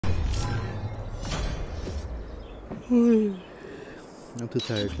I'm too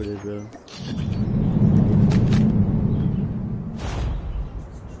tired for this, bro.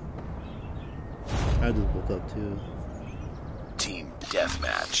 I just woke up too. Team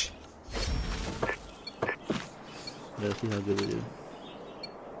deathmatch. Let's see how good we do.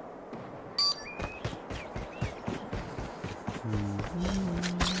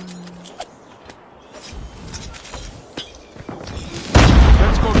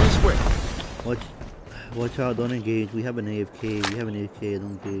 Let's go this way. Watch out, don't engage. We have an AFK. We have an AFK,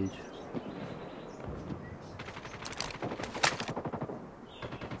 don't engage.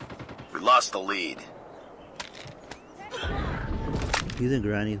 We lost the lead. He's in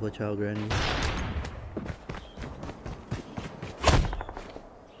grannies, watch out, granny.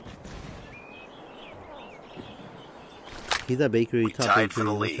 He's at bakery, top tied bakery, for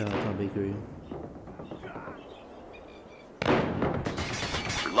the watch lead. out, top bakery.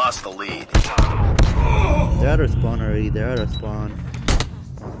 We lost the lead. They're at our spawn already, they're at our spawn.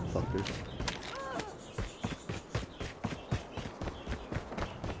 Oh, fuckers.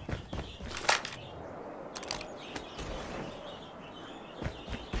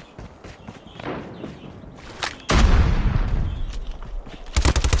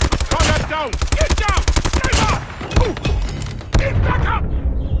 Contact down! Get down! Stay up! Get back up!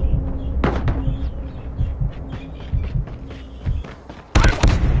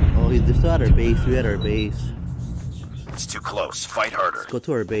 Oh, they're still at our base, we're at our base. It's too close. Fight harder. Go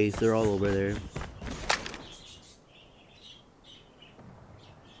to our base, they're all over there.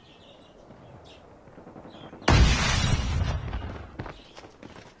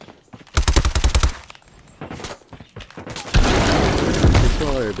 They're still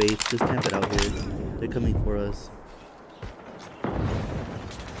at our base, just camp it out here. They're coming for us.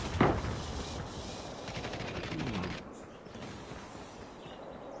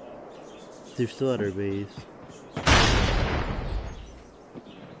 They're still at our base.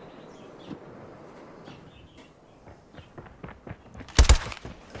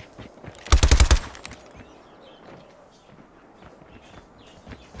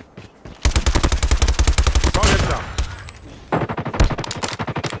 Target down.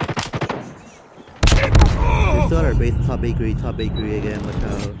 They're still at our base, top bakery again, watch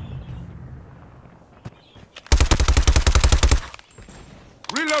out.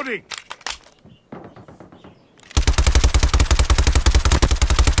 Reloading.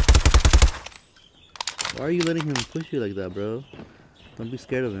 Why are you letting him push you like that, bro? Don't be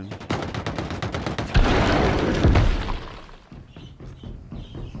scared of him.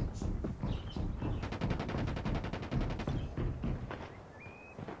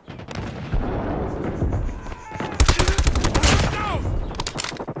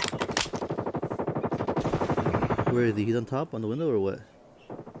 Where is he? He's on top, on the window, or what?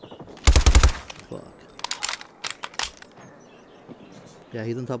 Fuck. Yeah,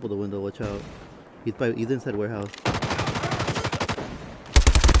 he's on top of the window, watch out. He's inside warehouse.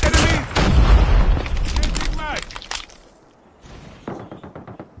 Enemy! Changing mag!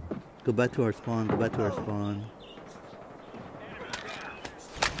 Go back to our spawn, go back to our spawn.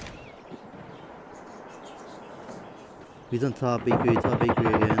 He's on top bakery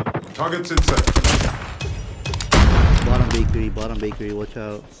again. Targets in sight. Bottom bakery, watch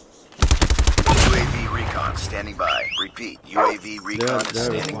out. UAV recon standing by. Repeat. UAV recon is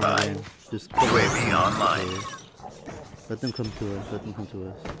They're standing by. again. Just UAV online. Let them come to us, let them come to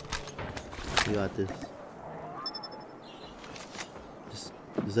us. We got this. Just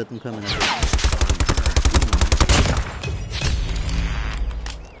let them come in.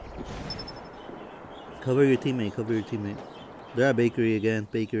 Cover your teammate, They're at bakery again,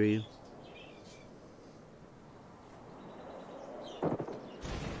 bakery.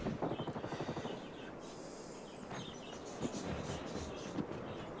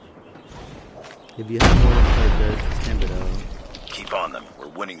 If you have more than 5 deaths, just camp it out. Keep on them. We're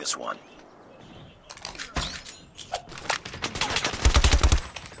winning this one.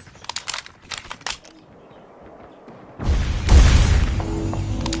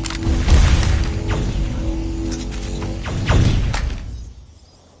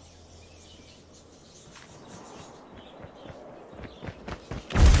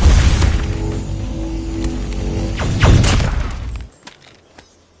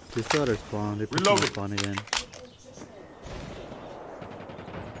 They still at our spawn. They're pushing our spawn again.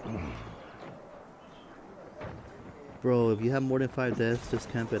 Bro, if you have more than 5 deaths, just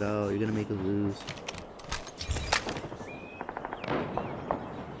camp it out. You're gonna make us lose.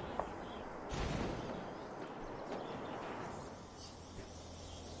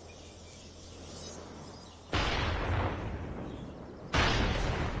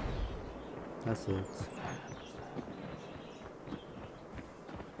 That sucks.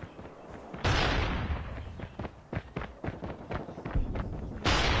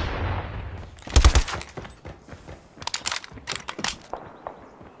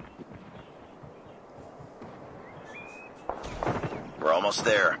 Almost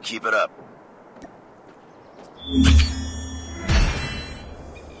there. Keep it up.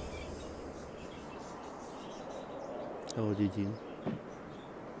 Oh, GG.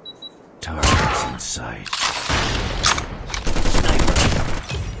 Targets in sight.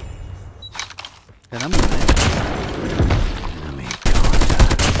 And I'm in